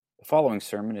The following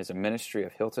sermon is a ministry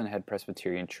of Hilton Head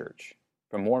Presbyterian Church.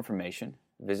 For more information,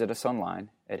 visit us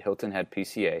online at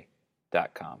hiltonheadpca.com.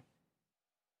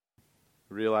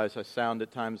 I realize I sound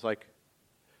at times like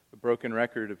a broken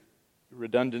record of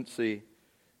redundancy,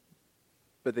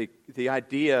 but the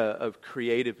idea of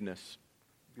creativeness,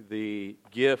 the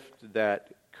gift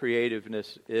that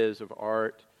creativeness is of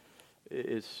art,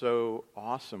 is so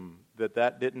awesome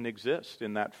that didn't exist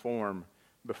in that form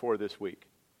before this week.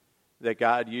 That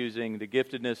God, using the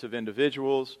giftedness of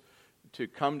individuals to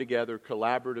come together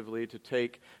collaboratively to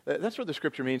take... That's what the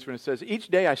Scripture means when it says, each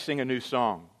day I sing a new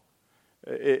song.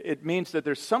 It means that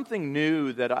there's something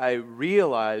new that I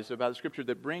realize about the Scripture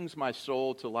that brings my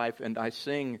soul to life, and I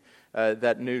sing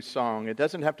that new song. It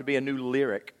doesn't have to be a new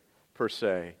lyric, per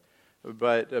se,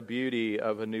 but a beauty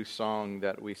of a new song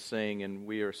that we sing, and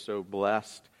we are so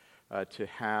blessed to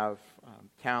have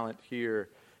talent here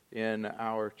in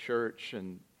our church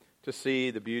and to see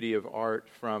the beauty of art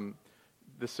from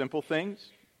the simple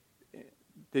things.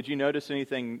 Did you notice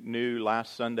anything new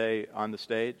last Sunday on the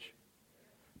stage?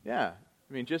 Yeah.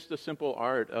 I mean, just the simple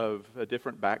art of a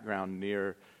different background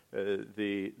near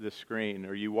the screen.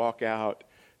 Or you walk out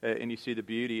and you see the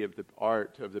beauty of the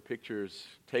art of the pictures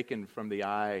taken from the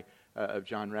eye of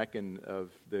John Reckon,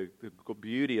 of the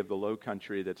beauty of the Low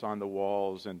Country that's on the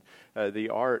walls, and the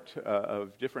art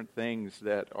of different things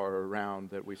that are around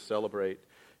that we celebrate.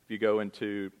 If you go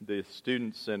into the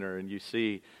Student Center and you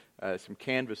see some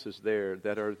canvases there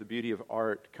that are the beauty of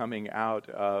art coming out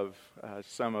of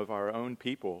some of our own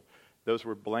people, those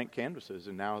were blank canvases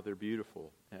and now they're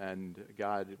beautiful. And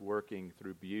God working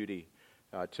through beauty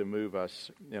to move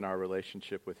us in our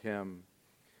relationship with Him.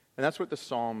 And that's what the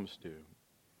Psalms do.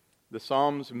 The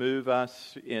Psalms move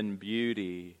us in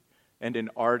beauty and in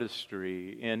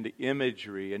artistry and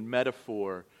imagery and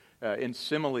metaphor, in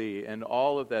simile and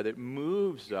all of that. It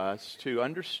moves us to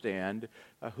understand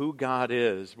who God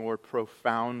is more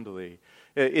profoundly.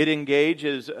 It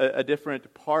engages a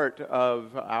different part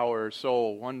of our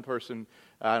soul. One person,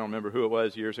 I don't remember who it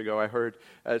was years ago, I heard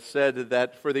said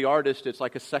that for the artist it's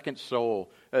like a second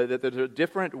soul, that there's a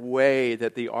different way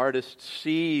that the artist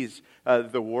sees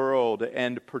the world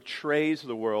and portrays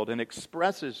the world and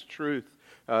expresses truth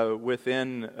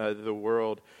within the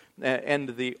world.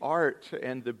 And the art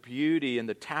and the beauty and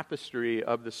the tapestry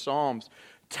of the Psalms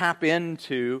tap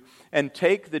into and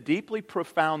take the deeply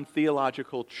profound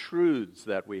theological truths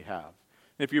that we have.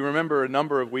 If you remember, a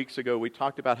number of weeks ago, we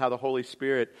talked about how the Holy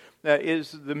Spirit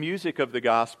is the music of the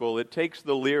gospel. It takes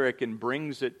the lyric and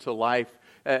brings it to life.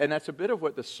 And that's a bit of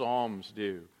what the Psalms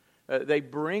do. They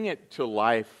bring it to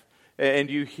life.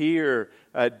 And you hear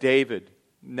David.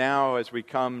 Now, as we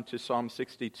come to Psalm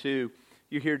 62,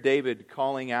 you hear David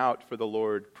calling out for the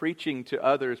Lord, preaching to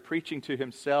others, preaching to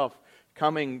himself,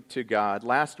 coming to God.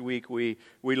 Last week we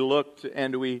looked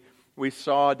and we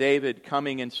saw David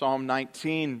coming in Psalm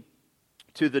 19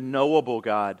 to the knowable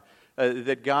God.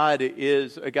 That God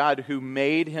is a God who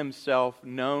made Himself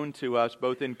known to us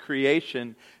both in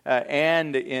creation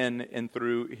and in and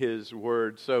through His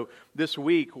Word. So this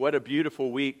week, what a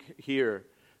beautiful week here,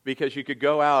 because you could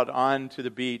go out onto the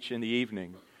beach in the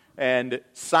evening and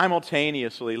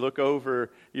simultaneously look over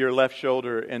your left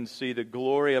shoulder and see the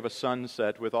glory of a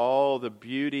sunset with all the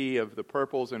beauty of the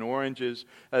purples and oranges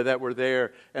that were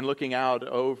there, and looking out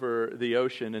over the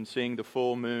ocean and seeing the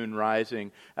full moon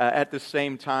rising at the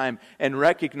same time, and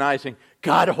recognizing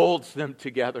God holds them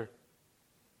together.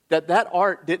 That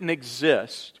art didn't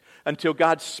exist until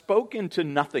God spoke into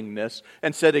nothingness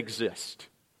and said, exist.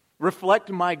 Reflect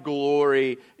my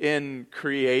glory in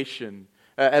creation.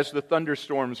 As the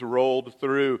thunderstorms rolled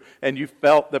through and you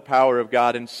felt the power of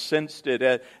God and sensed it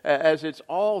as it's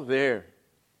all there.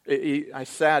 I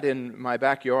sat in my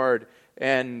backyard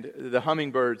and the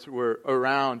hummingbirds were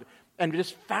around and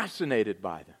just fascinated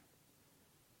by them.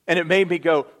 And it made me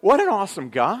go, what an awesome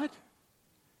God.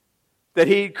 That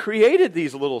He created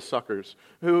these little suckers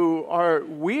who are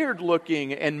weird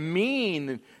looking and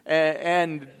mean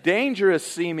and dangerous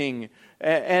seeming,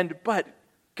 but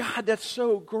God, that's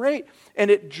so great. And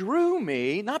it drew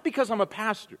me, not because I'm a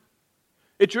pastor.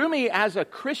 It drew me as a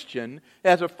Christian,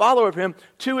 as a follower of Him,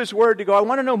 to His Word to go, I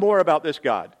want to know more about this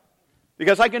God.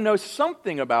 Because I can know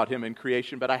something about Him in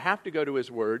creation, but I have to go to His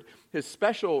Word, His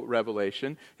special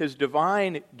revelation, His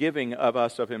divine giving of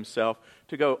us of Himself,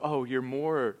 to go, oh, you're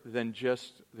more than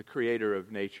just the creator of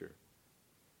nature.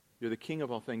 You're the King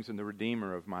of all things and the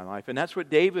Redeemer of my life. And that's what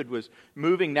David was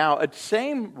moving now. A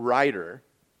same writer,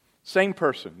 same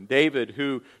person, David,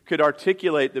 who could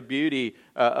articulate the beauty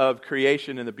of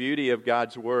creation and the beauty of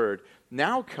God's Word,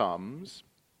 now comes,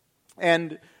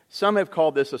 and some have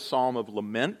called this a psalm of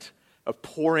lament. of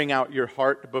pouring out your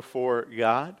heart before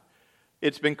God.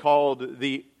 It's been called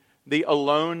the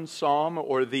alone psalm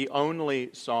or the only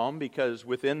psalm because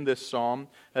within this psalm,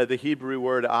 the Hebrew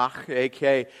word ach,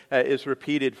 ak, is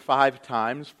repeated 5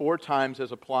 times, 4 times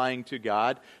as applying to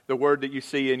God. The word that you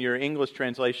see in your English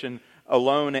translation,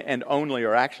 alone and only,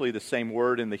 are actually the same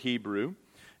word in the Hebrew.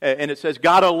 And it says,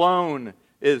 God alone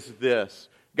is this.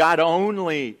 God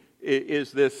only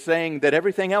is this, saying that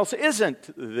everything else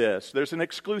isn't this. There's an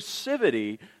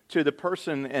exclusivity to the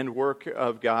person and work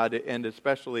of God, and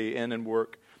especially in and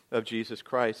work of Jesus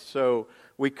Christ. So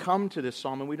we come to this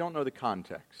psalm and we don't know the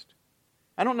context.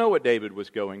 I don't know what David was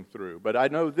going through, but I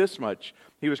know this much.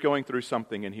 He was going through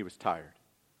something and he was tired.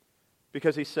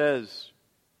 Because he says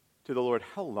to the Lord,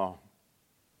 how long?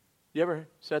 You ever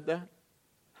said that?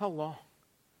 How long?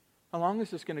 How long is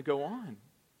this going to go on?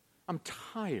 I'm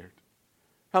tired.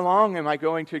 How long am I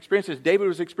going to experience this? David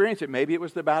was experiencing it. Maybe it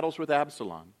was the battles with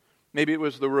Absalom. Maybe it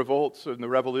was the revolts and the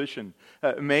revolution.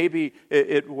 Maybe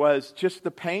it was just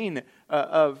the pain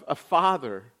of a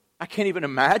father. I can't even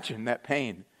imagine that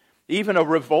pain. Even a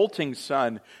revolting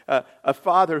son, a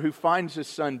father who finds his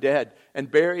son dead and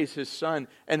buries his son,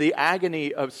 and the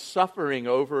agony of suffering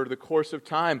over the course of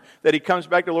time, that he comes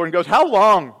back to the Lord and goes, how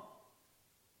long?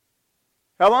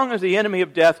 How long is the enemy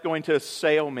of death going to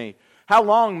assail me? How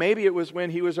long? Maybe it was when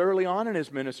he was early on in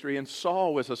his ministry and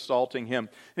Saul was assaulting him.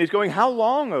 And he's going, how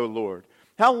long, O Lord?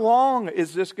 How long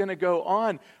is this going to go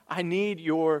on? I need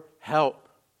your help.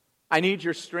 I need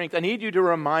your strength. I need you to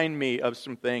remind me of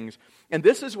some things. And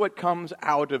this is what comes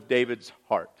out of David's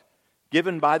heart,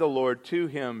 given by the Lord to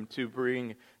him to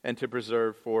bring and to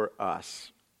preserve for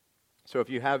us. So if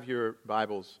you have your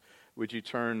Bibles, would you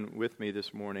turn with me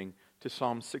this morning to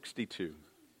Psalm 62?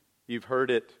 You've heard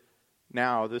it.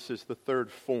 Now, this is the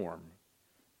third form.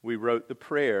 We wrote the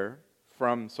prayer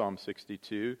from Psalm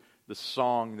 62, the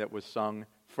song that was sung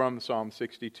from Psalm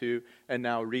 62, and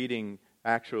now reading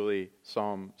actually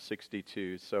Psalm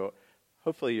 62. So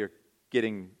hopefully you're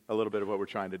getting a little bit of what we're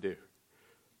trying to do,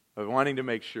 of wanting to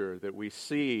make sure that we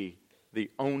see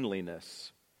the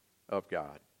onlyness of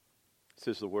God.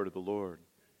 This is the word of the Lord.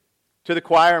 To the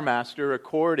choir master,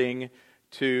 according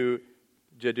to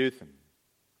Jeduthun,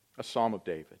 a psalm of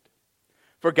David.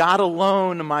 For God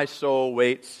alone my soul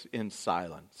waits in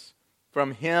silence.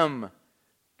 From Him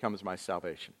comes my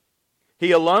salvation. He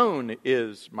alone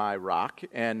is my rock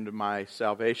and my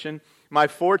salvation. My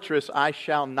fortress, I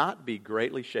shall not be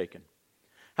greatly shaken.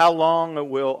 How long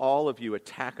will all of you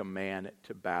attack a man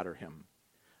to batter him?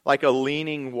 Like a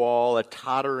leaning wall, a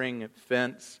tottering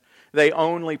fence, they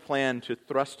only plan to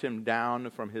thrust him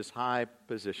down from his high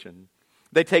position.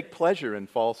 They take pleasure in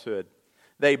falsehood.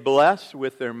 They bless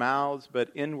with their mouths,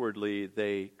 but inwardly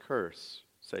they curse.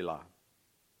 Selah.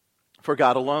 For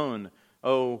God alone,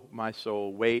 O my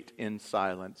soul, wait in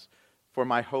silence, for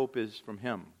my hope is from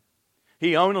Him.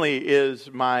 He only is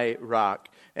my rock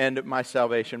and my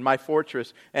salvation, my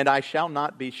fortress, and I shall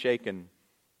not be shaken.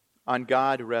 On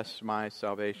God rests my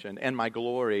salvation and my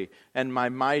glory, and my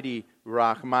mighty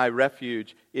rock, my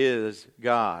refuge is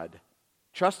God.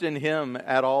 Trust in Him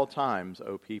at all times,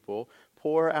 O people.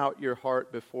 Pour out your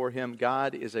heart before Him.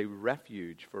 God is a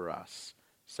refuge for us.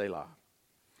 Selah.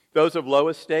 Those of low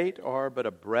estate are but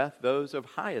a breath. Those of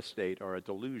high estate are a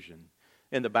delusion.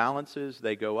 In the balances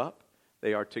they go up.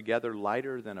 They are together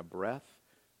lighter than a breath.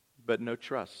 But no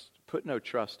trust. Put no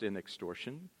trust in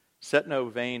extortion. Set no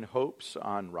vain hopes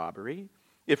on robbery.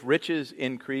 If riches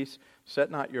increase, set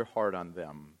not your heart on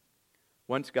them.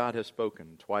 Once God has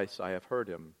spoken, twice I have heard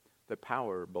Him, that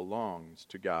power belongs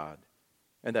to God.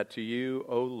 And that to you,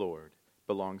 O Lord,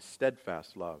 belongs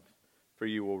steadfast love, for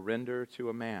you will render to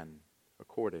a man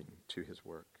according to his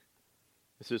work.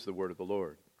 This is the word of the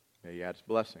Lord. May He add His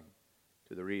blessing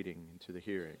to the reading and to the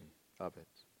hearing of it.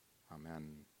 Amen.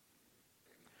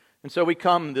 And so we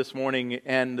come this morning,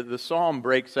 and the psalm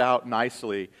breaks out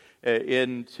nicely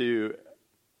into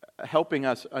helping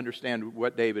us understand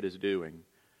what David is doing.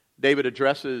 David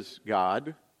addresses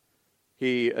God.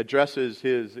 He addresses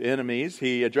his enemies.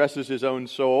 He addresses his own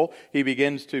soul. He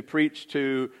begins to preach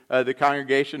to the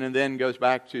congregation and then goes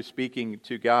back to speaking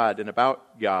to God and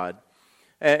about God.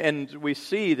 And we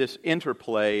see this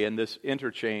interplay and this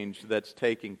interchange that's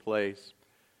taking place.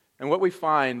 And what we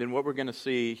find and what we're going to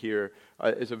see here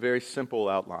is a very simple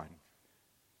outline.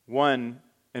 One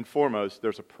and foremost,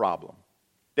 there's a problem.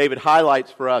 David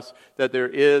highlights for us that there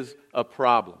is a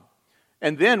problem.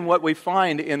 And then what we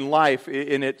find in life,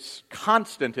 and it's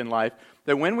constant in life,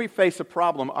 that when we face a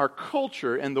problem, our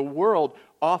culture and the world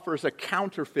offers a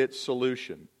counterfeit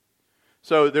solution.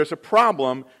 So there's a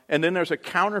problem, and then there's a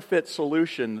counterfeit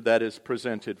solution that is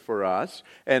presented for us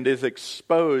and is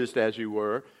exposed, as you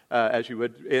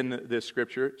would in this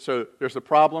scripture. So there's a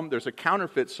problem, there's a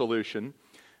counterfeit solution,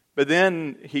 but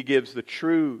then he gives the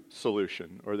true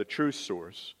solution or the true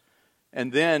source,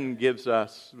 and then gives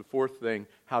us the fourth thing,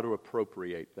 how to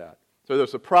appropriate that. So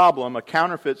there's a problem, a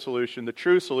counterfeit solution, the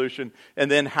true solution,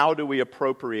 and then how do we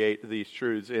appropriate these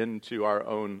truths into our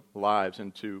own lives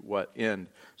and to what end?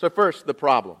 So first, the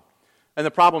problem. And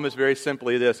the problem is very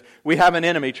simply this. We have an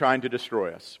enemy trying to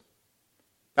destroy us.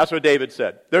 That's what David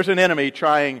said. There's an enemy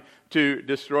trying to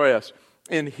destroy us.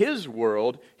 In his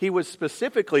world, he was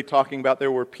specifically talking about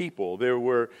there were people. There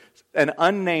were an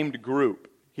unnamed group.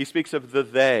 He speaks of the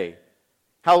they.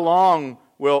 How long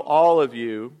will all of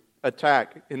you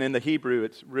attack? And in the Hebrew,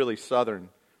 it's really southern.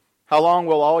 How long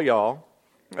will all y'all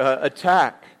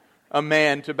attack a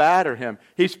man to batter him?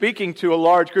 He's speaking to a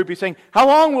large group. He's saying, how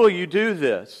long will you do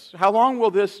this? How long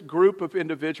will this group of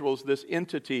individuals, this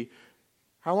entity,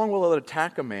 how long will it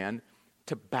attack a man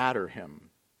to batter him?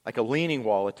 Like a leaning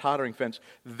wall, a tottering fence.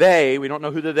 They, we don't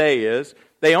know who the they is,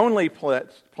 they only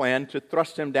plan to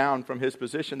thrust him down from his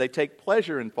position. They take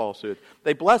pleasure in falsehood.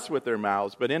 They bless with their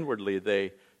mouths, but inwardly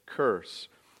they curse.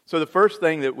 So the first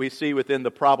thing that we see within the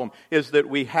problem is that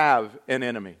we have an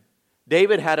enemy.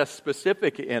 David had a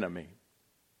specific enemy.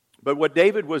 But what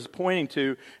David was pointing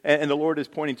to, and the Lord is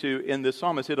pointing to in this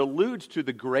psalm, is it alludes to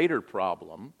the greater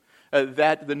problem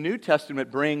that the New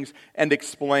Testament brings and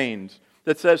explains.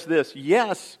 That says this,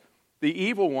 yes, the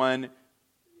evil one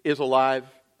is alive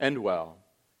and well,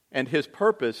 and his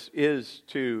purpose is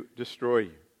to destroy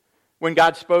you. When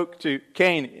God spoke to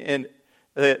Cain in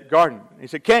the garden, he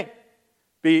said, Cain,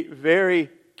 be very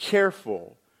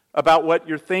careful about what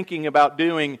you're thinking about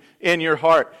doing in your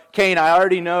heart. Cain, I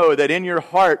already know that in your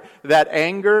heart, that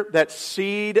anger, that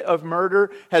seed of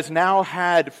murder has now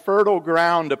had fertile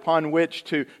ground upon which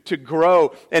to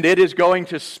grow, and it is going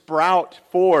to sprout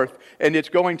forth, and it's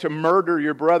going to murder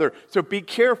your brother. So be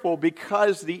careful,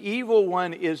 because the evil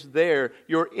one is there.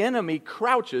 Your enemy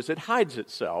crouches, it hides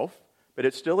itself, but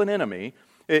it's still an enemy.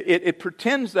 It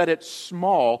pretends that it's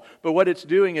small, but what it's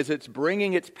doing is it's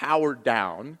bringing its power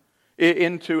down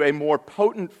into a more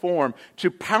potent form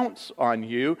to pounce on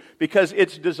you, because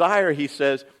its desire, he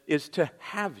says, is to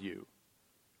have you.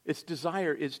 Its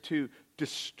desire is to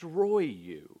destroy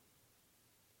you.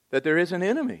 That there is an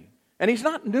enemy. And he's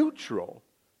not neutral.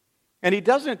 And he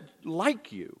doesn't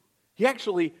like you. He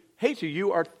actually hates you.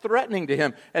 You are threatening to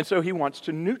him. And so he wants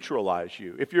to neutralize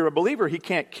you. If you're a believer, he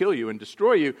can't kill you and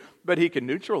destroy you, but he can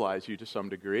neutralize you to some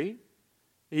degree.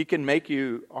 He can make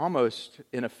you almost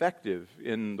ineffective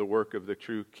in the work of the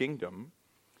true kingdom.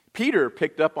 Peter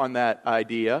picked up on that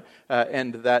idea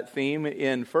and that theme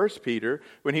in 1 Peter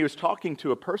when he was talking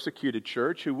to a persecuted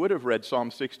church who would have read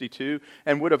Psalm 62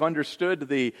 and would have understood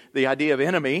the idea of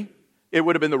enemy. It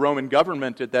would have been the Roman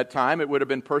government at that time. It would have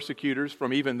been persecutors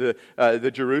from even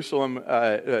the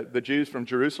Jews from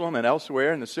Jerusalem and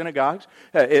elsewhere in the synagogues.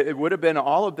 It would have been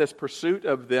all of this pursuit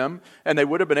of them, and they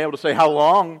would have been able to say, how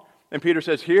long? And Peter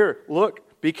says, here,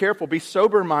 look, be careful, be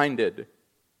sober-minded,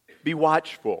 be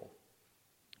watchful.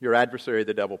 Your adversary,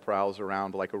 the devil, prowls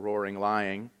around like a roaring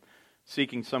lion,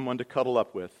 seeking someone to cuddle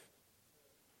up with,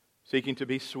 seeking to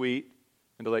be sweet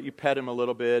and to let you pet him a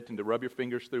little bit and to rub your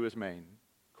fingers through his mane.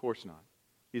 Of course not.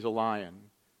 He's a lion.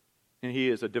 And he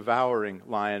is a devouring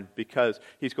lion because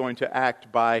he's going to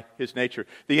act by his nature.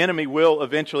 The enemy will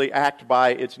eventually act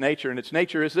by its nature, and its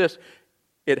nature is this.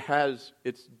 It has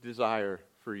its desire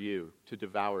for you, to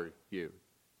devour you,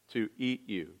 to eat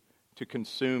you, to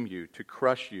consume you, to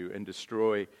crush you and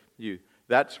destroy you.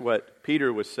 That's what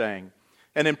Peter was saying.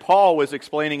 And then Paul was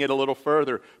explaining it a little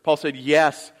further. Paul said,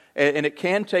 yes, and it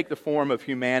can take the form of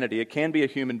humanity. It can be a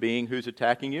human being who's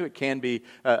attacking you. It can be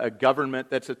a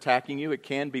government that's attacking you. It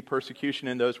can be persecution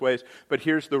in those ways. But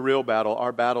here's the real battle.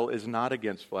 Our battle is not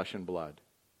against flesh and blood.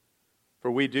 For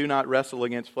we do not wrestle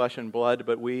against flesh and blood,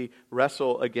 but we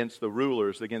wrestle against the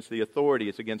rulers, against the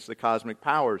authorities, against the cosmic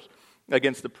powers,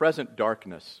 against the present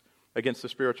darkness, against the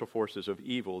spiritual forces of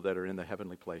evil that are in the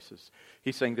heavenly places.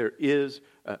 He's saying there is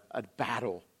a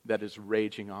battle that is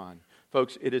raging on.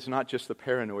 Folks, it is not just the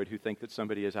paranoid who think that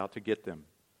somebody is out to get them.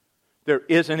 There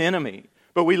is an enemy.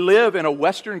 But we live in a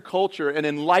Western culture, an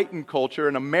enlightened culture,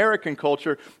 an American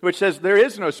culture, which says there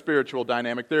is no spiritual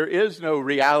dynamic, there is no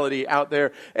reality out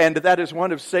there, and that is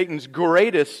one of Satan's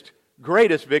greatest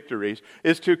victories,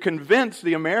 is to convince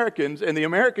the Americans and the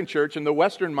American church and the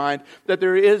Western mind that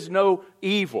there is no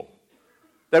evil,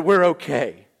 that we're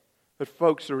okay. But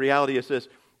folks, the reality is this: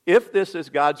 if this is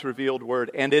God's revealed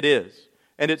word, and it is,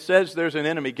 and it says there's an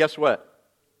enemy, guess what?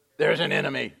 There's an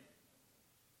enemy.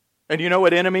 And you know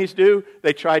what enemies do?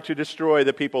 They try to destroy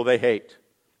the people they hate.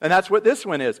 And that's what this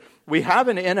one is. We have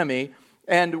an enemy,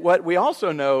 and what we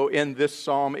also know in this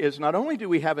psalm is not only do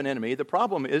we have an enemy, the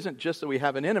problem isn't just that we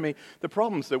have an enemy, the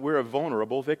problem is that we're a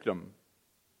vulnerable victim.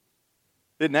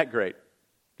 Isn't that great?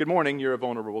 Good morning, you're a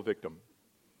vulnerable victim.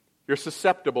 You're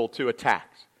susceptible to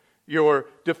attacks. Your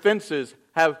defenses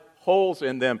have holes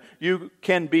in them. You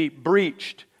can be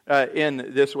breached in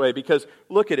this way because,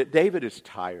 look at it, David is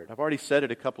tired. I've already said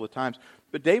it a couple of times,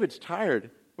 but David's tired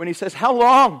when he says, how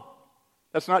long?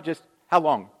 That's not just, how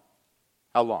long?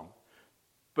 How long?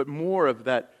 But more of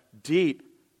that deep,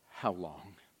 how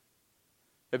long?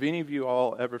 Have any of you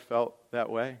all ever felt that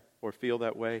way or feel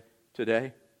that way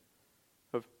today?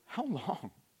 Of how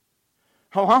long?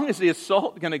 How long is the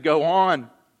assault going to go on?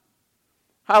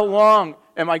 How long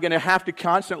am I going to have to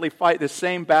constantly fight the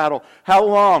same battle? How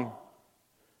long?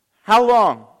 How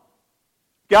long?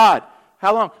 God,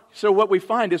 how long? So what we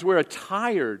find is we're a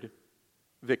tired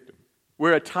victim.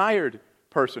 We're a tired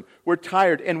person. We're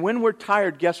tired. And when we're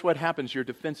tired, guess what happens? Your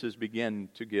defenses begin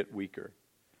to get weaker.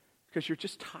 Because you're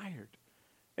just tired.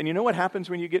 And you know what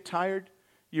happens when you get tired?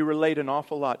 You relate an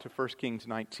awful lot to 1 Kings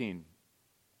 19.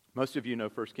 Most of you know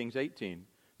 1 Kings 18.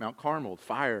 Mount Carmel,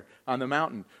 fire on the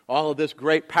mountain. All of this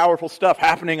great, powerful stuff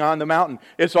happening on the mountain.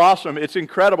 It's awesome. It's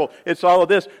incredible. It's all of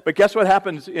this. But guess what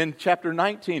happens in chapter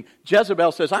 19?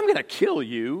 Jezebel says, I'm going to kill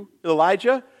you,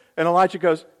 Elijah. And Elijah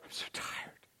goes, I'm so tired.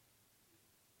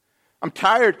 I'm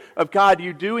tired of God,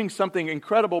 you doing something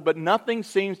incredible, but nothing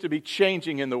seems to be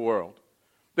changing in the world.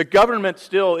 The government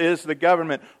still is the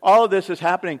government. All of this is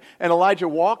happening. And Elijah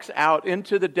walks out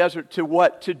into the desert to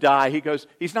what? To die. He goes,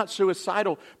 he's not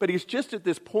suicidal, but he's just at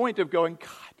this point of going,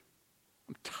 God,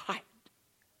 I'm tired.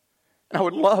 And I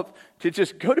would love to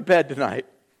just go to bed tonight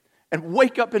and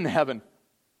wake up in heaven.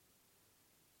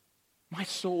 My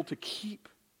soul to keep.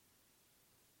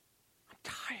 I'm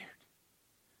tired.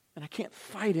 And I can't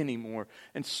fight anymore.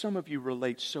 And some of you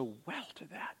relate so well to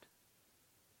that.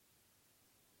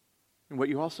 And what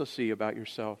you also see about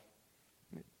yourself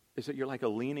is that you're like a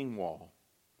leaning wall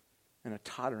and a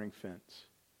tottering fence.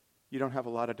 You don't have a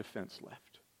lot of defense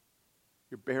left.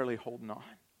 You're barely holding on.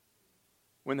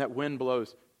 When that wind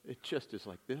blows, it just is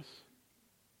like this.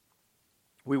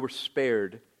 We were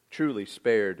spared, truly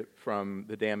spared from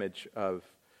the damage of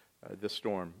the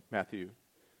storm, Matthew.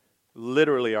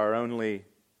 Literally our only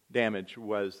damage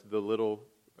was the little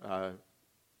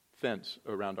fence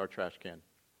around our trash can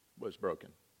was broken.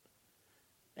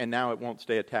 And now it won't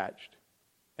stay attached.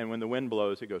 And when the wind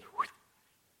blows, it goes, whoosh,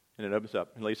 and it opens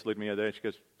up. And Lisa looked at me the other day, and she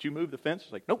goes, did you move the fence? I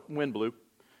was like, nope, wind blew.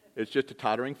 It's just a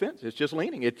tottering fence. It's just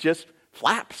leaning. It just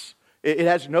flaps. It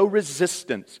has no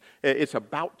resistance. It's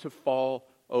about to fall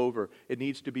over. It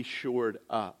needs to be shored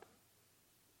up.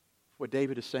 What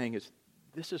David is saying is,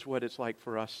 this is what it's like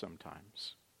for us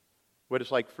sometimes. What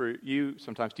it's like for you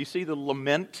sometimes. Do you see the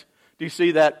lament? Do you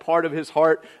see that part of his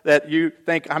heart that you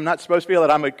think, I'm not supposed to feel that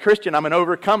I'm a Christian, I'm an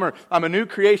overcomer, I'm a new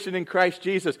creation in Christ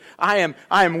Jesus. I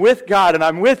am with God and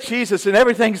I'm with Jesus and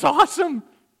everything's awesome.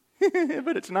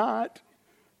 But it's not.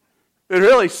 It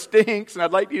really stinks, and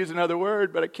I'd like to use another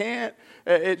word, but I can't.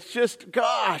 It's just,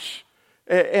 gosh.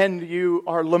 And you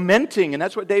are lamenting, and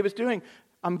that's what David's doing.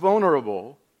 I'm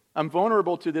vulnerable. I'm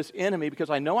vulnerable to this enemy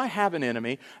because I know I have an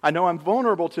enemy. I know I'm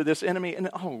vulnerable to this enemy, and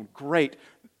oh, great.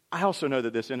 I also know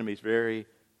that this enemy is very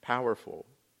powerful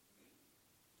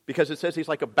because it says he's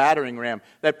like a battering ram.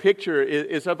 That picture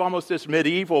is of almost this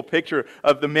medieval picture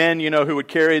of the men, who would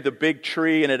carry the big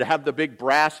tree and it'd have the big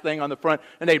brass thing on the front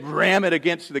and they'd ram it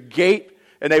against the gate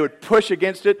and they would push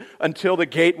against it until the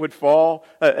gate would fall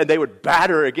and they would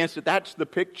batter against it. That's the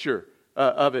picture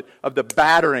of it, of the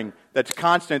battering that's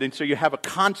constant. And so you have a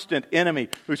constant enemy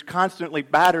who's constantly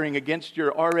battering against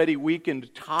your already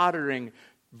weakened, tottering,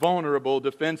 vulnerable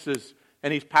defenses,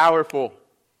 and he's powerful.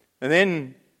 And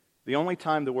then the only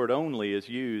time the word only is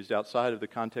used outside of the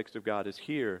context of God is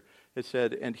here. It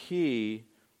said, and he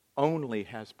only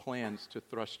has plans to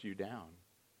thrust you down.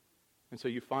 And so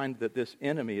you find that this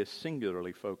enemy is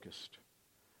singularly focused.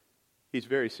 He's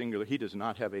very singular. He does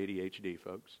not have ADHD,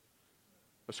 folks.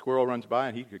 A squirrel runs by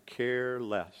and he could care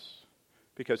less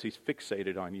because he's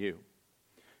fixated on you.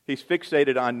 He's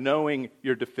fixated on knowing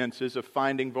your defenses, of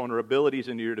finding vulnerabilities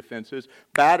in your defenses,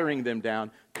 battering them down,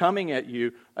 coming at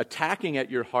you, attacking at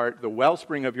your heart, the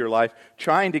wellspring of your life,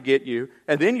 trying to get you.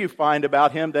 And then you find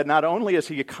about him that not only is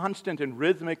he constant and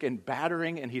rhythmic and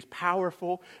battering, and he's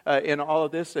powerful in all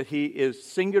of this, that he is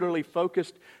singularly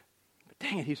focused, but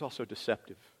dang it, he's also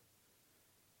deceptive.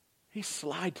 He's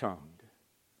sly-tongued.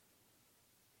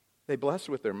 They bless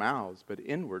with their mouths, but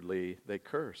inwardly they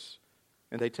curse.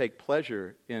 And they take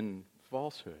pleasure in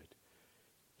falsehood.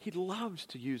 He loves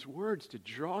to use words to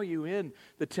draw you in.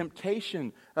 The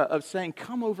temptation of saying,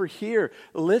 come over here.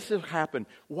 This has happened.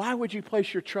 Why would you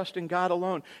place your trust in God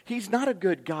alone? He's not a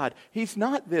good God. He's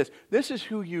not this. This is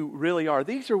who you really are.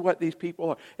 These are what these people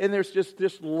are. And there's just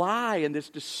this lie and this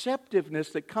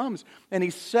deceptiveness that comes. And he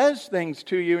says things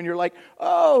to you and you're like,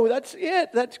 oh, that's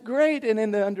it. That's great.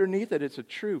 And underneath it, it's a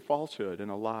true falsehood and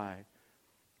a lie.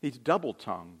 He's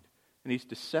double-tongued and he's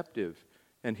deceptive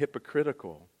and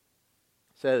hypocritical.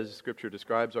 Says, Scripture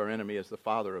describes our enemy as the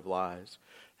father of lies.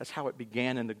 That's how it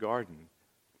began in the garden.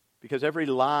 Because every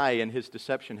lie in his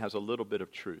deception has a little bit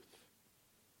of truth.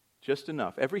 Just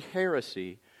enough. Every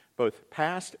heresy, both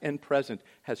past and present,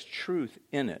 has truth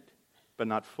in it, but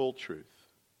not full truth.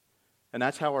 And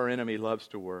that's how our enemy loves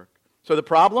to work. So the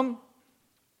problem?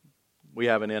 We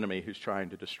have an enemy who's trying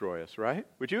to destroy us, right?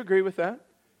 Would you agree with that?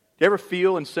 Do you ever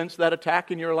feel and sense that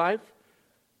attack in your life?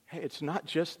 Hey, it's not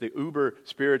just the uber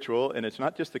spiritual, and it's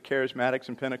not just the charismatics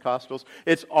and Pentecostals.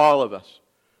 It's all of us.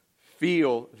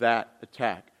 Feel that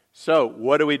attack. So,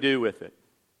 what do we do with it?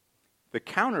 The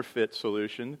counterfeit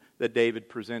solution that David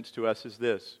presents to us is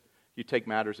this. You take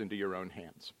matters into your own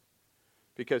hands.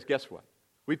 Because guess what?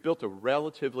 We've built a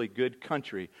relatively good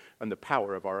country on the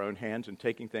power of our own hands and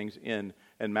taking things in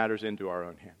and matters into our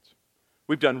own hands.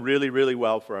 We've done really, really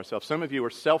well for ourselves. Some of you are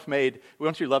self-made.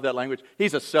 Don't you love that language?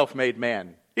 He's a self-made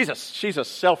man. She's a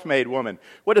self-made woman.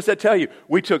 What does that tell you?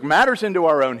 We took matters into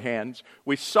our own hands.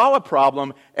 We saw a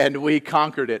problem and we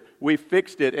conquered it. We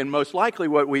fixed it. And most likely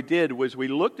what we did was we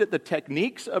looked at the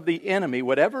techniques of the enemy,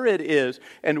 whatever it is,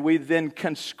 and we then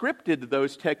conscripted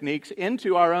those techniques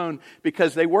into our own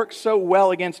because they worked so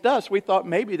well against us. We thought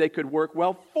maybe they could work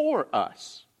well for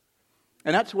us.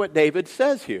 And that's what David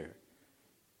says here.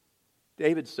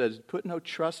 David says, put no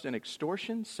trust in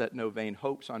extortion, set no vain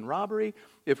hopes on robbery.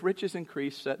 If riches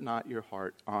increase, set not your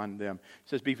heart on them. He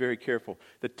says, be very careful.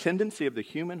 The tendency of the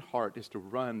human heart is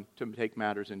to take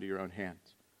matters into your own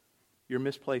hands. Your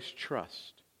misplaced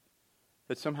trust.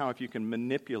 That somehow if you can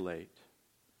manipulate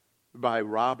by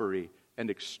robbery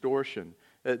and extortion,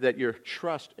 that your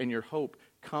trust and your hope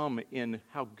come in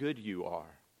how good you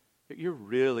are. That you're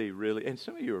really, really, and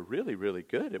some of you are really, really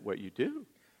good at what you do.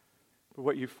 But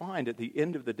what you find at the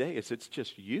end of the day is it's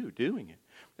just you doing it.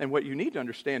 And what you need to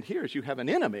understand here is you have an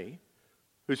enemy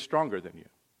who's stronger than you.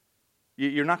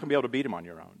 You're not going to be able to beat him on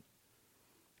your own.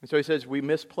 And so he says we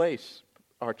misplace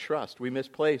our trust. We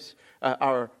misplace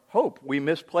our hope. We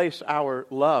misplace our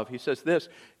love. He says this,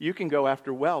 you can go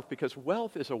after wealth because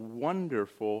wealth is a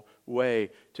wonderful way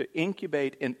to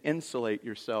incubate and insulate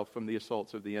yourself from the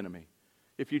assaults of the enemy.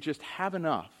 If you just have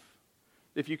enough,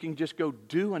 if you can just go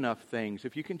do enough things,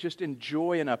 if you can just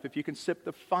enjoy enough, if you can sip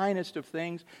the finest of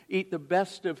things, eat the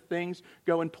best of things,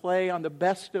 go and play on the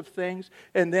best of things,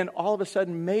 and then all of a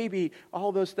sudden maybe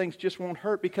all those things just won't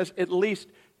hurt because at least,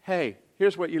 hey,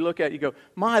 here's what you look at, you go,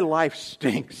 my life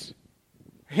stinks.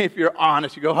 If you're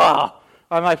honest, you go,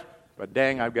 my life, but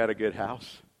dang, I've got a good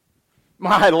house.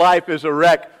 My life is a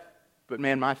wreck. But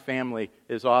man, my family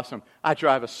is awesome. I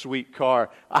drive a sweet car.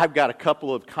 I've got a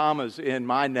couple of commas in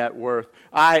my net worth.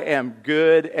 I am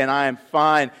good and I am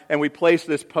fine. And we place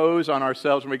this pose on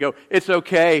ourselves and we go, it's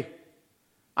okay.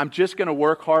 I'm just going to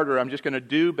work harder. I'm just going to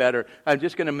do better. I'm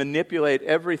just going to manipulate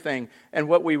everything. And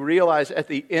what we realize at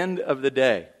the end of the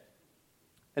day,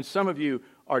 and some of you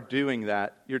are doing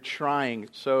that, you're trying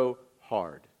so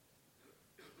hard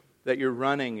that you're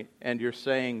running and you're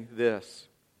saying this,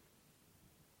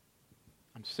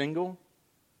 I'm single,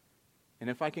 and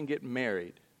if I can get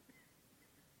married,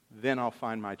 then I'll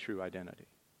find my true identity.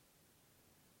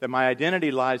 That my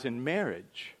identity lies in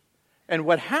marriage. And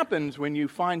what happens when you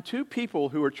find two people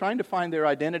who are trying to find their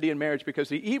identity in marriage because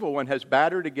the evil one has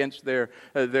battered against their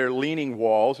leaning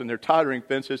walls and their tottering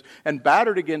fences and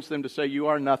battered against them to say you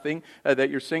are nothing, that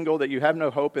you're single, that you have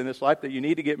no hope in this life, that you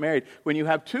need to get married. When you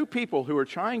have two people who are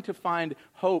trying to find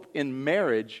hope in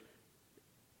marriage,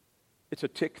 it's a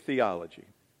tick theology.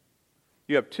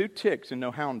 You have two ticks and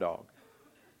no hound dog.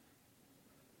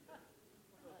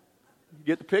 You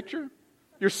get the picture?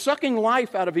 You're sucking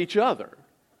life out of each other.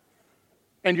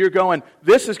 And you're going,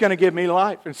 this is going to give me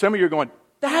life. And some of you are going,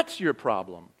 that's your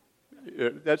problem.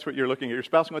 That's what you're looking at your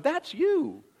spouse and going, that's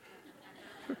you.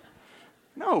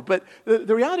 No, but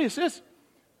the reality is this.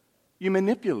 You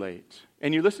manipulate,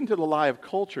 and you listen to the lie of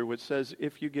culture which says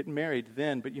if you get married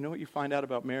then, but you know what you find out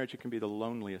about marriage? It can be the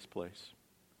loneliest place.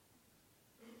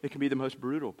 It can be the most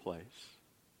brutal place.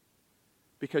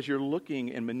 Because you're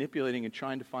looking and manipulating and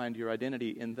trying to find your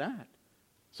identity in that.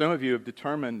 Some of you have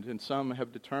determined, and some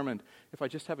have determined, if I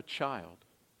just have a child,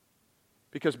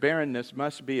 because barrenness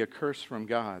must be a curse from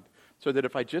God. so that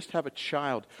if I just have a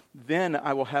child, then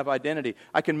I will have identity.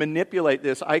 I can manipulate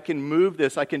this. I can move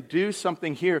this. I can do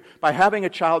something here. By having a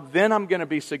child, then I'm going to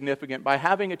be significant. By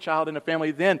having a child in a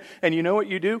family, then. And you know what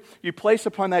you do? You place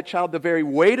upon that child the very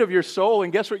weight of your soul,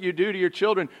 and guess what you do to your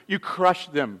children? You crush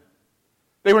them.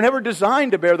 They were never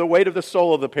designed to bear the weight of the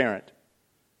soul of the parent,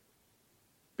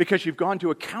 because you've gone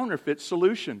to a counterfeit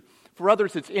solution. For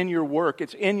others, it's in your work.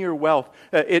 It's in your wealth.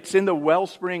 It's in the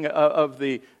wellspring of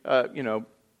the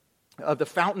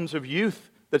fountains of youth,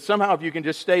 that somehow if you can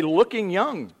just stay looking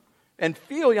young and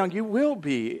feel young, you will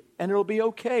be, and it'll be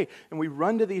okay. And we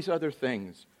run to these other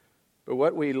things. But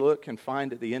what we look and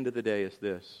find at the end of the day is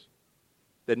this,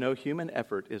 that no human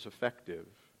effort is effective.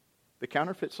 The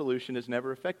counterfeit solution is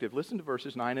never effective. Listen to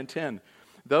verses 9 and 10.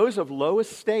 Those of low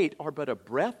estate are but a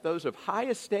breath. Those of high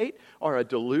estate are a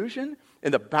delusion.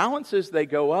 In the balances they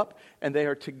go up, and they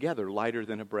are together lighter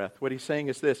than a breath. What he's saying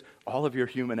is this: all of your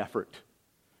human effort,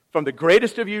 from the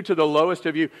greatest of you to the lowest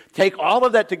of you, take all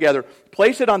of that together,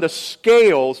 place it on the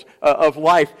scales of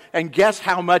life, and guess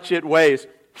how much it weighs?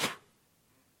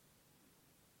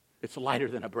 It's lighter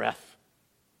than a breath.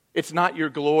 It's not your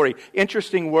glory.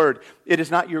 Interesting word. It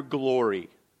is not your glory.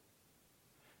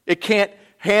 It can't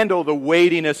handle the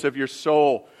weightiness of your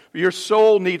soul. Your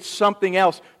soul needs something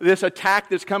else. This attack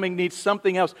that's coming needs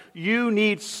something else. You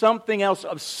need something else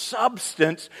of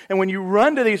substance. And when you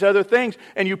run to these other things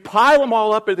and you pile them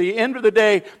all up at the end of the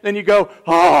day, then you go,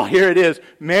 oh, here it is.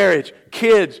 Marriage,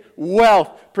 kids, wealth,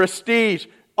 prestige,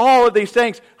 all of these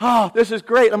things. Oh, this is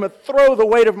great. I'm going to throw the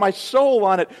weight of my soul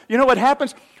on it. You know what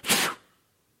happens?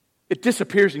 It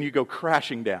disappears and you go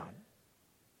crashing down.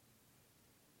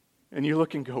 And you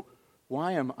look and go,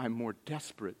 why am I more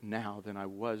desperate now than I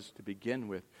was to begin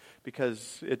with?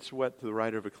 Because it's what the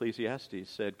writer of Ecclesiastes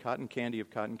said, cotton candy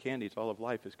of cotton candies, all of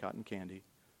life is cotton candy.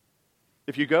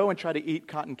 If you go and try to eat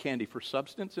cotton candy for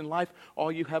substance in life,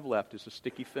 all you have left is a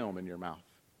sticky film in your mouth.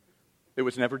 It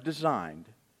was never designed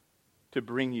to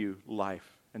bring you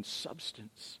life and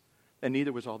substance, and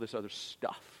neither was all this other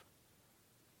stuff.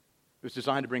 It was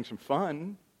designed to bring some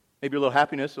fun, maybe a little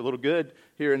happiness, a little good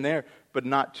here and there, but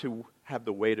not to have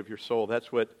the weight of your soul.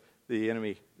 That's what the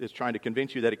enemy is trying to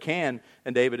convince you that it can,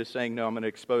 and David is saying, no, I'm going to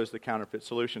expose the counterfeit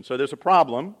solution. So there's a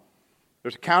problem.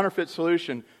 There's a counterfeit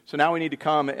solution. So now we need to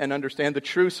come and understand the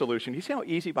true solution. You see how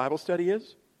easy Bible study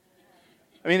is?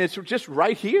 I mean, it's just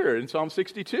right here in Psalm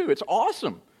 62. It's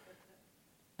awesome.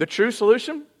 The true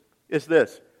solution is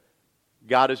this: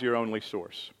 God is your only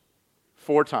source.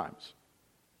 4 times.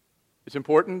 It's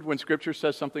important when Scripture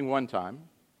says something one time.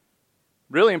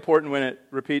 Really important when it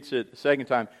repeats it the second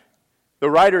time. The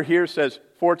writer here says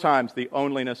 4 times the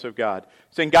onlyness of God.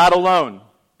 Saying God alone,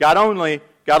 God only,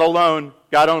 God alone,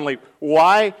 God only.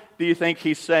 Why do you think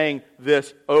he's saying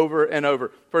this over and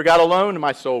over? For God alone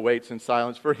my soul waits in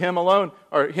silence. For him alone,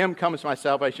 or him comes my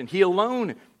salvation. He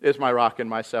alone is my rock and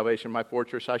my salvation, my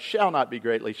fortress. I shall not be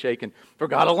greatly shaken. For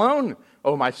God alone,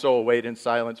 O my soul, wait in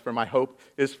silence, for my hope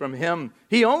is from him.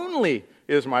 He only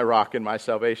is my rock and my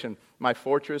salvation, my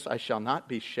fortress. I shall not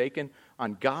be shaken.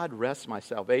 On God rests my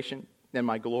salvation and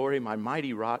my glory, my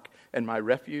mighty rock and my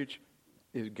refuge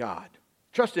is God.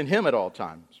 Trust in him at all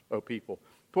times, O people.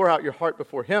 Pour out your heart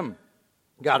before him.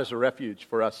 God is a refuge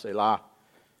for us, Selah.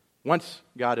 Once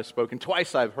God has spoken.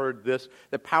 Twice I've heard this,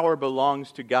 that power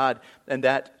belongs to God, and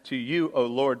that to you, O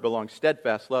Lord, belongs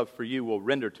steadfast love, for you will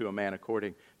render to a man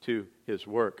according to his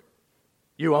work.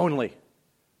 You only,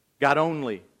 God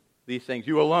only, these things.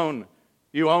 You alone,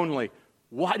 you only.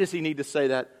 Why does he need to say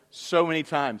that so many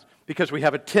times? Because we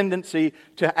have a tendency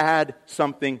to add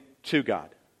something to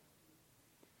God.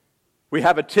 We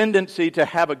have a tendency to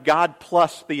have a God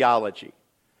plus theology.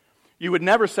 You would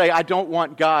never say, I don't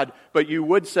want God, but you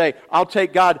would say, I'll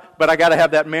take God, but I got to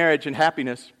have that marriage and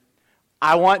happiness.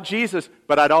 I want Jesus,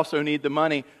 but I'd also need the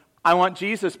money. I want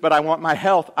Jesus, but I want my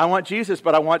health. I want Jesus,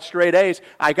 but I want straight A's.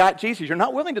 I got Jesus. You're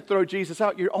not willing to throw Jesus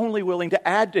out. You're only willing to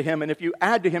add to him. And if you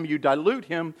add to him, you dilute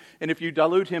him. And if you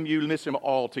dilute him, you miss him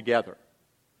altogether.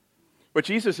 What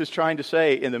Jesus is trying to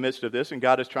say in the midst of this, and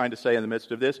God is trying to say in the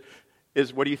midst of this,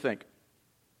 is, what do you think?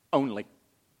 Only.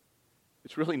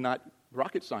 It's really not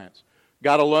rocket science.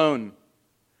 God alone.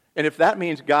 And if that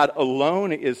means God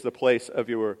alone is the place of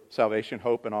your salvation,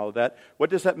 hope, and all of that, what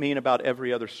does that mean about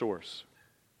every other source?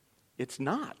 It's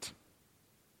not.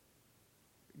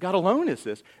 God alone is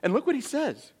this. And look what he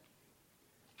says.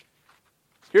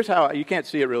 Here's how, you can't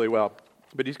see it really well,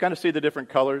 but you kind of see the different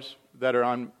colors that are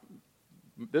on.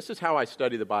 This is how I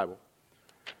study the Bible.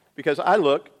 Because I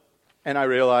look and I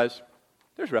realize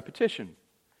there's repetition.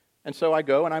 And so I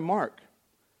go and I mark.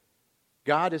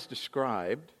 God is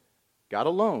described, God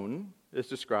alone is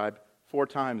described 4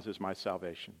 times as my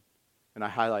salvation. And I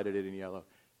highlighted it in yellow.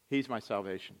 He's my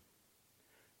salvation.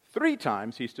 3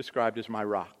 times he's described as my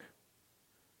rock.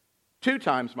 2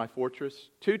 times my fortress,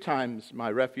 2 times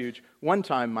my refuge, 1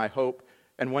 time my hope,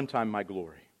 and 1 time my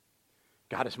glory.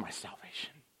 God is my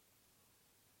salvation.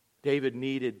 David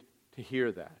needed to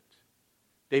hear that.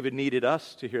 David needed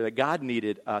us to hear that. God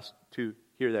needed us to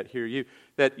hear that, hear you.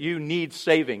 That you need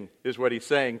saving is what he's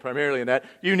saying primarily in that.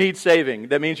 You need saving.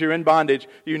 That means you're in bondage.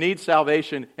 You need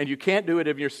salvation, and you can't do it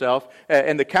of yourself.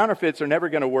 And the counterfeits are never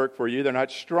going to work for you. They're not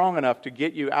strong enough to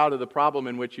get you out of the problem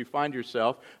in which you find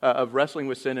yourself of wrestling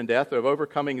with sin and death, of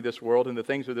overcoming this world and the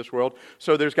things of this world.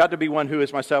 So there's got to be one who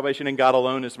is my salvation, and God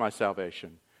alone is my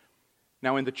salvation.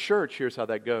 Now in the church, here's how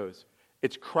that goes.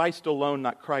 It's Christ alone,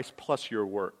 not Christ plus your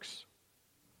works.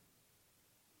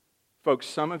 Folks,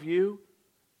 some of you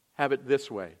have it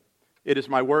this way. It is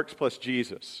my works plus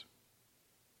Jesus.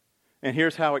 And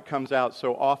here's how it comes out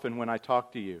so often when I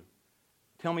talk to you.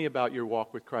 Tell me about your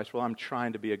walk with Christ. Well, I'm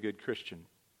trying to be a good Christian.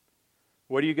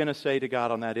 What are you going to say to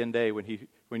God on that end day when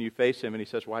you face Him and He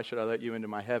says, why should I let you into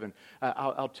my heaven?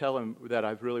 I'll tell Him that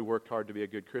I've really worked hard to be a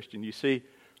good Christian. You see,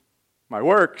 my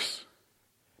works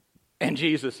and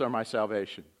Jesus are my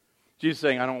salvation. Jesus is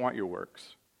saying, I don't want your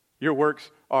works. Your works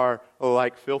are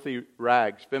like filthy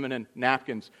rags, feminine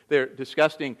napkins. They're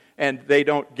disgusting, and they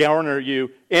don't garner you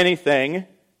anything,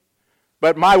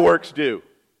 but my works do.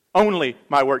 Only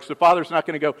my works. The Father's not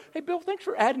going to go, hey, Bill, thanks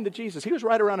for adding to Jesus. He was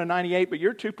right around a 98, but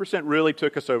your 2% really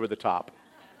took us over the top.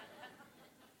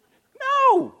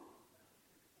 No!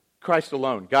 Christ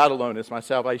alone, God alone is my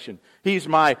salvation. He's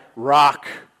my rock.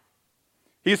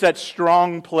 He's that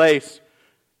strong place.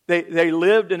 They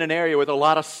lived in an area with a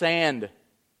lot of sand.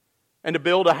 And to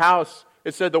build a house,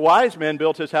 it said the wise man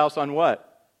built his house on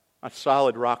what? A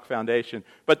solid rock foundation.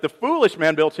 But the foolish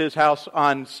man built his house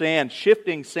on sand,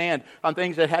 shifting sand, on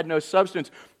things that had no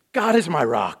substance. God is my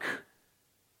rock.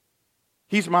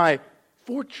 He's my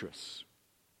fortress.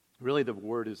 Really, the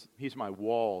word is, He's my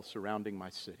wall surrounding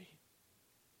my city.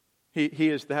 He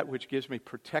is that which gives me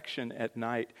protection at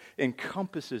night,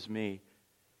 encompasses me.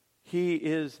 He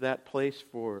is that place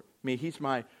for me. He's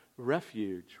my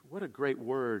refuge. What a great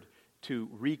word to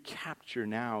recapture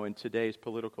now in today's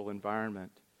political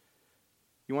environment.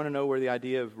 You want to know where the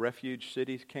idea of refuge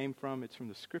cities came from? It's from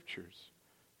the Scriptures.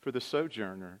 For the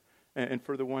sojourner, and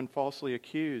for the one falsely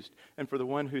accused, and for the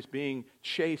one who's being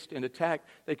chased and attacked,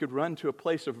 they could run to a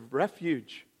place of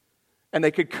refuge. And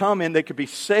they could come in, they could be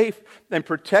safe and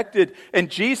protected.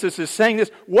 And Jesus is saying this.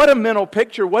 What a mental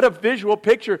picture, what a visual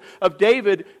picture of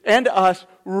David and us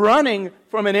running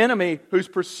from an enemy who's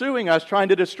pursuing us, trying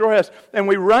to destroy us. And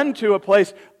we run to a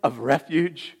place of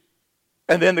refuge.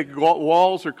 And then the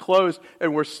walls are closed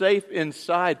and we're safe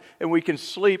inside. And we can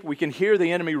sleep. We can hear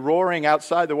the enemy roaring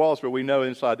outside the walls, but we know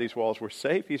inside these walls we're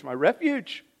safe. He's my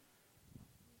refuge.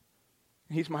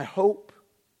 He's my hope,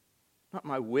 not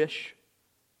my wish.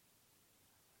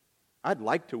 I'd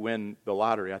like to win the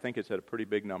lottery. I think it's at a pretty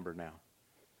big number now.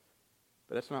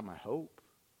 But that's not my hope.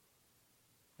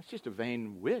 That's just a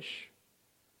vain wish.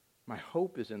 My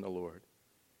hope is in the Lord.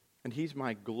 And He's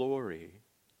my glory.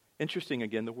 Interesting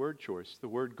again, the word choice. The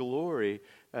word glory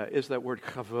is that word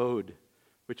kavod,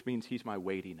 which means He's my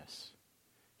weightiness.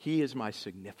 He is my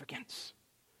significance.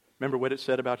 Remember what it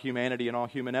said about humanity and all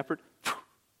human effort?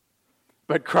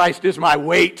 But Christ is my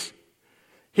weight.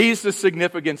 He's the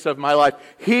significance of my life.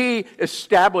 He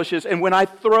establishes, and when I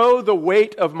throw the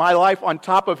weight of my life on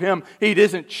top of Him, He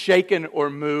isn't shaken or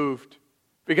moved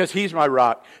because He's my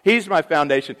rock. He's my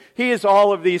foundation. He is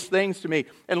all of these things to me.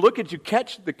 And look at you,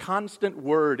 catch the constant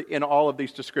word in all of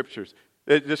these descriptions.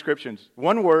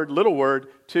 1 word, little word,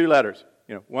 2 letters.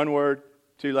 1 word,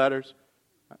 2 letters.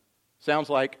 Sounds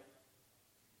like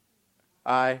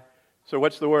I. So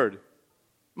what's the word?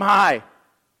 My.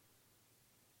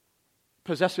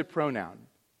 Possessive pronoun.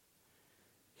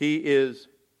 He is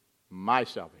my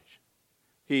salvation.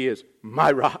 He is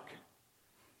my rock.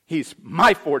 He's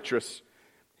my fortress.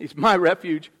 He's my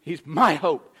refuge. He's my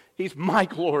hope. He's my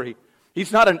glory.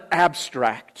 He's not an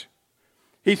abstract.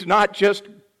 He's not just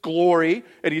glory,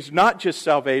 and He's not just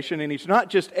salvation, and He's not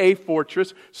just a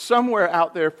fortress somewhere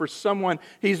out there for someone.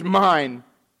 He's mine.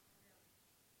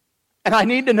 And I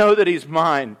need to know that He's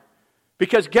mine.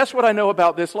 Because guess what I know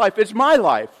about this life? It's my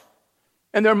life.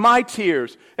 And they're my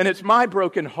tears, and it's my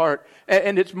broken heart,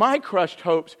 and it's my crushed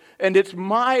hopes, and it's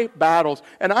my battles.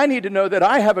 And I need to know that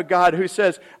I have a God who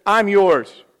says, I'm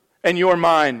yours, and you're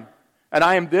mine. And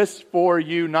I am this for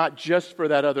you, not just for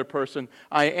that other person.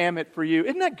 I am it for you.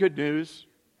 Isn't that good news?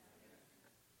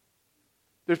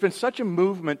 There's been such a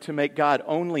movement to make God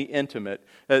only intimate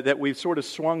that we've sort of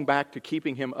swung back to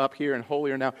keeping Him up here and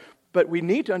holier now. But we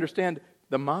need to understand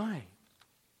the my.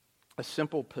 A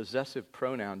simple possessive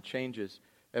pronoun changes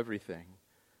everything.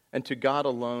 And to God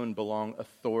alone belong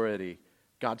authority.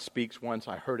 God speaks once,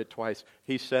 I heard it twice.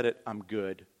 He said it, I'm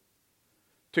good.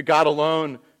 To God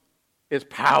alone is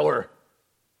power.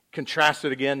 Contrast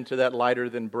it again to that lighter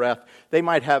than breath. They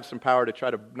might have some power to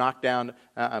try to knock down,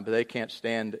 but they can't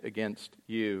stand against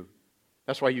you.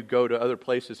 That's why you go to other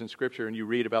places in Scripture and you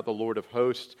read about the Lord of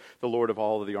hosts, the Lord of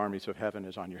all of the armies of heaven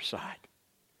is on your side.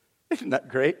 Isn't that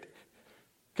great?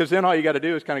 Because then all you got to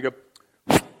do is kind of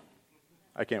go,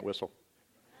 I can't whistle.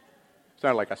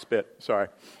 Sounded like I spit, sorry.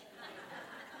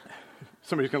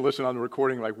 Somebody's going to listen on the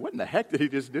recording like, what in the heck did he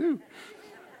just do?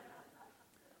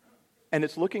 And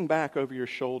it's looking back over your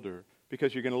shoulder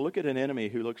because you're going to look at an enemy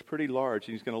who looks pretty large,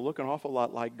 and he's going to look an awful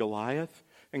lot like Goliath.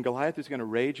 And Goliath is going to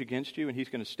rage against you, and he's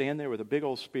going to stand there with a big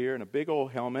old spear and a big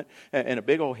old helmet and a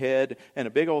big old head and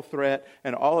a big old threat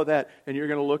and all of that. And you're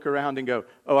going to look around and go,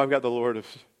 oh, I've got the Lord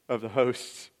of the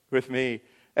hosts with me,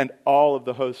 and all of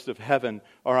the hosts of heaven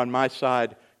are on my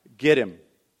side. Get him.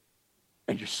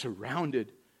 And you're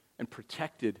surrounded and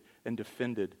protected and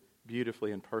defended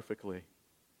beautifully and perfectly.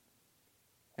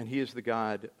 And He is the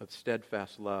God of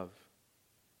steadfast love,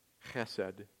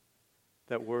 chesed,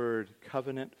 that word,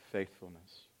 covenant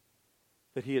faithfulness.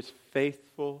 That He is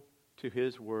faithful to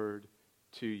His word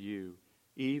to you,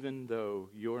 even though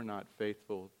you're not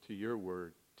faithful to your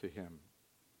word to Him.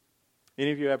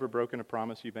 Any of you ever broken a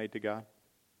promise you made to God?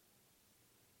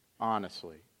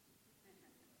 Honestly.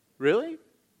 Really?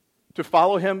 To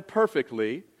follow Him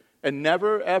perfectly and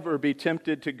never, ever be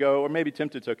tempted to go, or maybe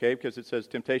tempted's okay because it says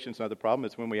temptation's not the problem.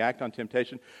 It's when we act on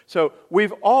temptation. So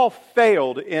we've all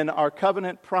failed in our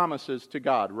covenant promises to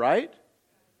God, right?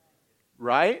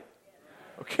 Right?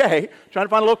 Okay. Trying to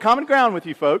find a little common ground with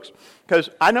you folks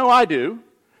because I know I do.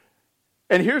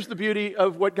 And here's the beauty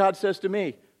of what God says to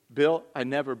me. Bill, I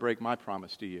never break my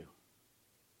promise to you.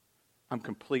 I'm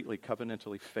completely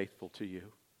covenantally faithful to you.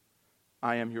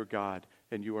 I am your God,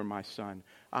 and you are my son.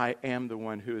 I am the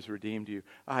one who has redeemed you.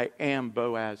 I am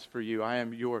Boaz for you. I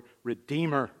am your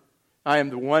Redeemer. I am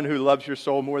the one who loves your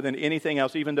soul more than anything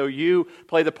else, even though you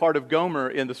play the part of Gomer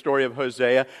in the story of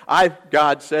Hosea.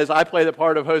 God says, I play the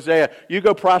part of Hosea. You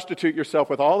go prostitute yourself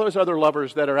with all those other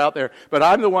lovers that are out there, but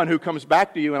I'm the one who comes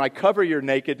back to you, and I cover your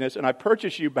nakedness, and I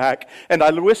purchase you back, and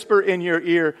I whisper in your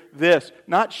ear this,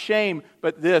 not shame,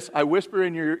 but this. I whisper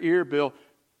in your ear, Bill,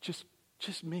 just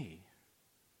me.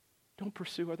 Don't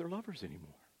pursue other lovers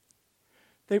anymore.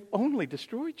 They've only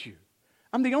destroyed you.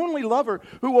 I'm the only lover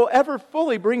who will ever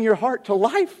fully bring your heart to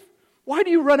life. Why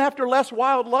do you run after less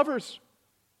wild lovers?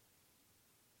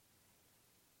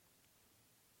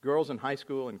 Girls in high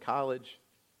school and college,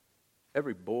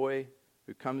 every boy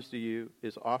who comes to you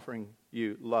is offering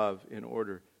you love in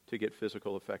order to get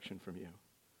physical affection from you.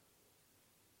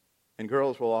 And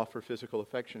girls will offer physical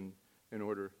affection in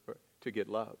order to get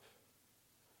love.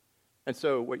 And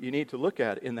so what you need to look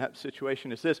at in that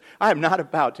situation is this. I am not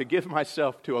about to give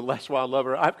myself to a less wild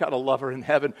lover. I've got a lover in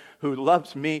heaven who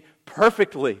loves me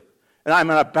perfectly. And I'm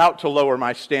about to lower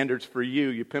my standards for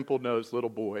you pimple-nosed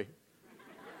little boy.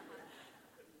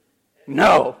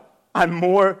 No, I'm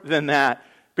more than that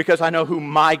because I know who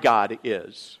my God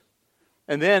is.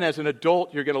 And then as an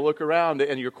adult, you're going to look around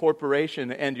and your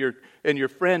corporation and your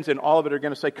friends and all of it are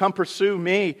going to say, come pursue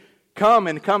me. Come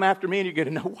after me, and you're going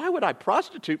to know, why would I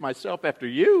prostitute myself after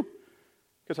you?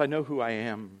 Because I know who I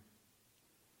am.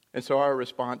 And so our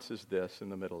response is this in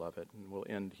the middle of it, and we'll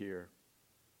end here.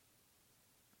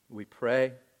 We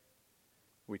pray,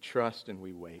 we trust, and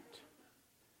we wait.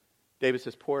 David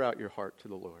says, pour out your heart to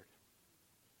the Lord.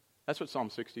 That's what Psalm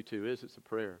 62 is. It's a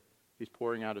prayer. He's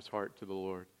pouring out his heart to the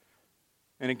Lord.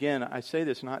 And again, I say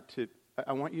this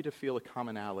I want you to feel a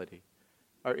commonality.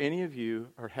 Are any of you,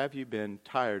 or have you been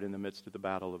tired in the midst of the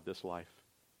battle of this life?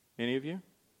 Any of you?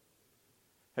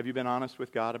 Have you been honest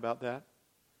with God about that?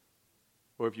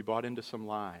 Or have you bought into some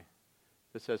lie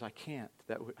that says, I can't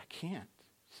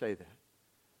say that?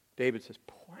 David says,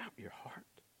 pour out your heart.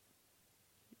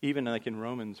 Even like in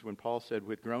Romans, when Paul said,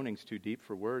 with groanings too deep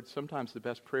for words, sometimes the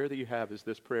best prayer that you have is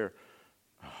this prayer.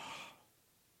 Oh,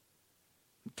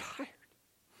 I'm tired.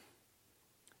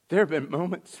 There have been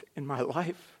moments in my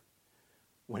life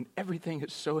when everything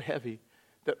is so heavy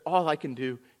that all I can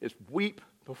do is weep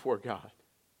before God.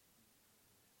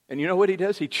 And you know what He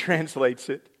does? He translates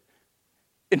it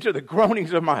into the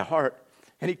groanings of my heart.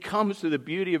 And He comes to the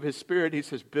beauty of His Spirit. He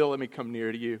says, Bill, let me come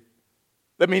near to you.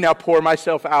 Let me now pour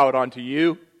myself out onto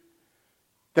you.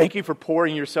 Thank you for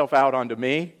pouring yourself out onto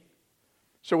me.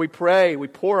 So we pray, we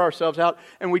pour ourselves out,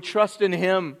 and we trust in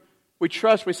Him. We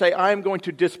trust, we say, I am going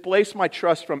to displace my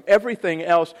trust from everything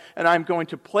else, and I'm going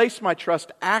to place my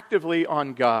trust actively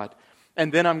on God.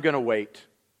 and then I'm going to wait.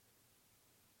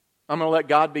 I'm going to let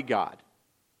God be God.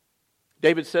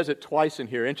 David says it twice in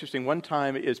here. Interesting, one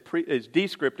time is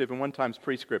descriptive and one time is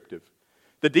prescriptive.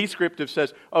 The descriptive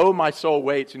says, oh, my soul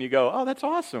waits. And you go, oh, that's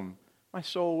awesome. My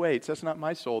soul waits. That's not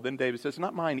my soul. Then David says,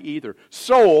 not mine either.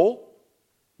 Soul,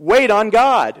 wait on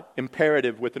God.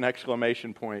 Imperative with an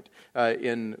exclamation point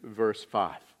in verse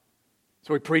 5.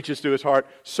 So he preaches to his heart,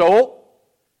 soul,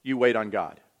 you wait on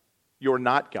God. You're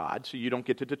not God, so you don't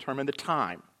get to determine the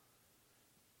time.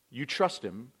 You trust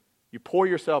Him, you pour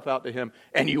yourself out to Him,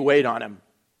 and you wait on Him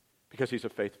because He's a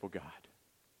faithful God.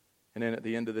 And then at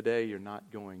the end of the day, you're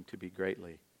not going to be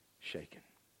greatly shaken.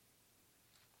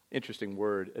 Interesting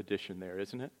word addition there,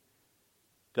 isn't it?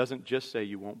 Doesn't just say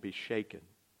you won't be shaken.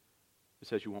 It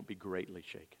says you won't be greatly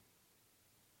shaken.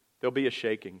 There'll be a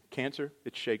shaking. Cancer,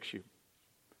 it shakes you.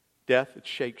 Death, it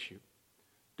shakes you.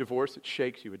 Divorce, it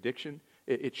shakes you. Addiction,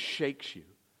 it shakes you.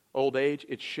 Old age,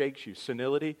 it shakes you.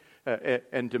 Senility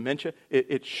and dementia,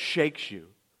 it shakes you.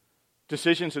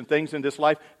 Decisions and things in this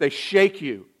life, they shake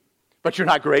you. But you're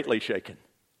not greatly shaken.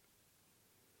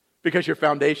 Because your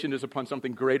foundation is upon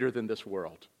something greater than this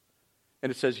world.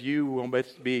 And it says you will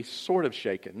be sort of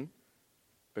shaken,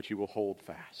 but you will hold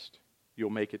fast. You'll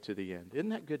make it to the end. Isn't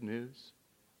that good news?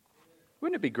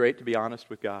 Wouldn't it be great to be honest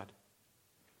with God?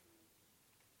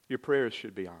 Your prayers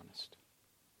should be honest.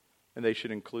 And they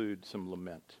should include some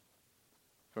lament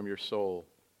from your soul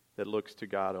that looks to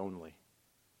God only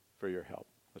for your help.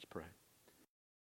 Let's pray.